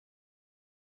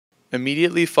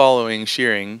Immediately following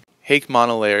shearing, hake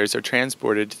monolayers are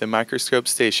transported to the microscope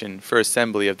station for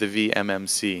assembly of the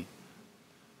VMMC.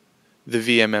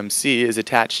 The VMMC is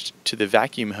attached to the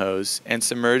vacuum hose and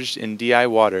submerged in DI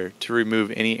water to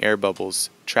remove any air bubbles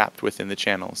trapped within the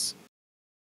channels.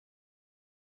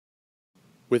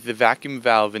 With the vacuum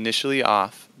valve initially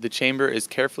off, the chamber is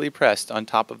carefully pressed on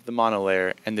top of the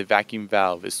monolayer and the vacuum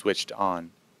valve is switched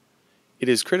on. It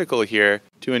is critical here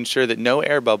to ensure that no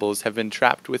air bubbles have been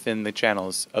trapped within the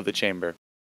channels of the chamber.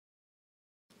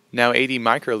 Now 80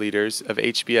 microliters of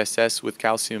HBSS with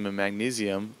calcium and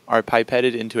magnesium are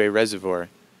pipetted into a reservoir,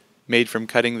 made from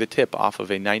cutting the tip off of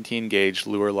a 19-gauge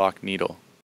lure lock needle.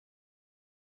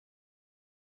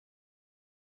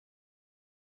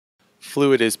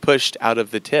 Fluid is pushed out of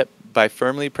the tip by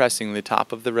firmly pressing the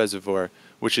top of the reservoir,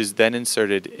 which is then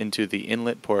inserted into the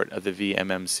inlet port of the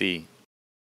VMMC.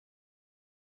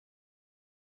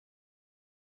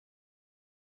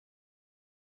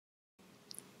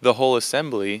 The whole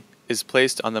assembly is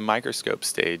placed on the microscope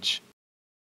stage,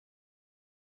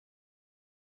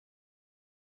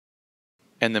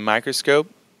 and the microscope,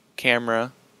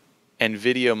 camera, and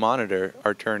video monitor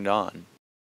are turned on.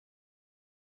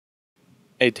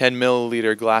 A 10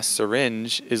 milliliter glass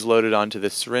syringe is loaded onto the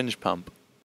syringe pump.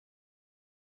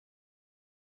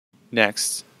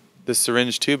 Next, the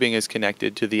syringe tubing is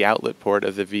connected to the outlet port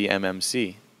of the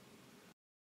VMMC.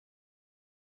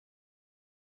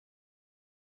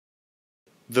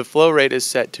 The flow rate is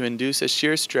set to induce a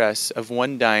shear stress of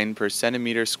 1 dyne per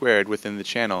centimeter squared within the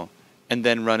channel, and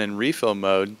then run in refill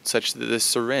mode such that the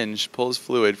syringe pulls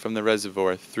fluid from the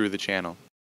reservoir through the channel.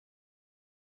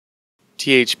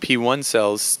 THP1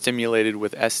 cells stimulated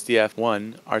with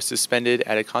SDF1 are suspended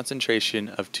at a concentration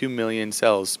of 2 million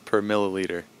cells per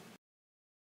milliliter.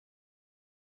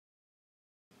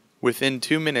 Within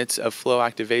 2 minutes of flow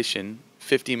activation,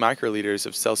 50 microliters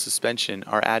of cell suspension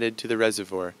are added to the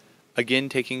reservoir, again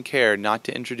taking care not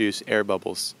to introduce air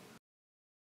bubbles.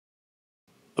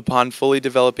 Upon fully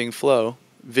developing flow,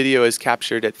 video is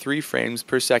captured at 3 frames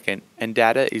per second and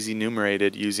data is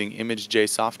enumerated using ImageJ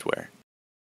software.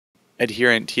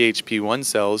 Adherent THP1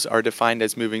 cells are defined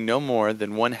as moving no more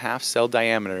than 1/2 cell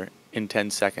diameter in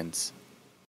 10 seconds.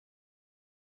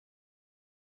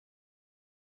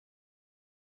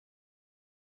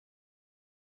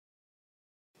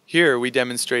 Here we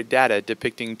demonstrate data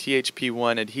depicting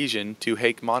THP1 adhesion to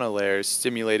hake monolayers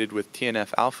stimulated with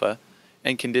TNF-alpha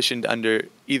and conditioned under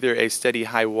either a steady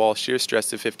high wall shear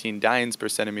stress of 15 dynes per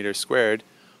centimeter squared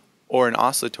or an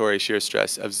oscillatory shear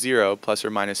stress of 0 plus or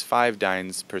minus 5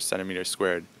 dynes per centimeter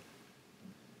squared.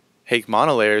 Hake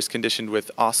monolayers conditioned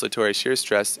with oscillatory shear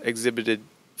stress exhibited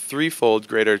 3-fold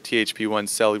greater THP1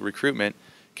 cell recruitment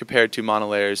compared to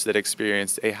monolayers that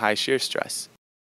experienced a high shear stress.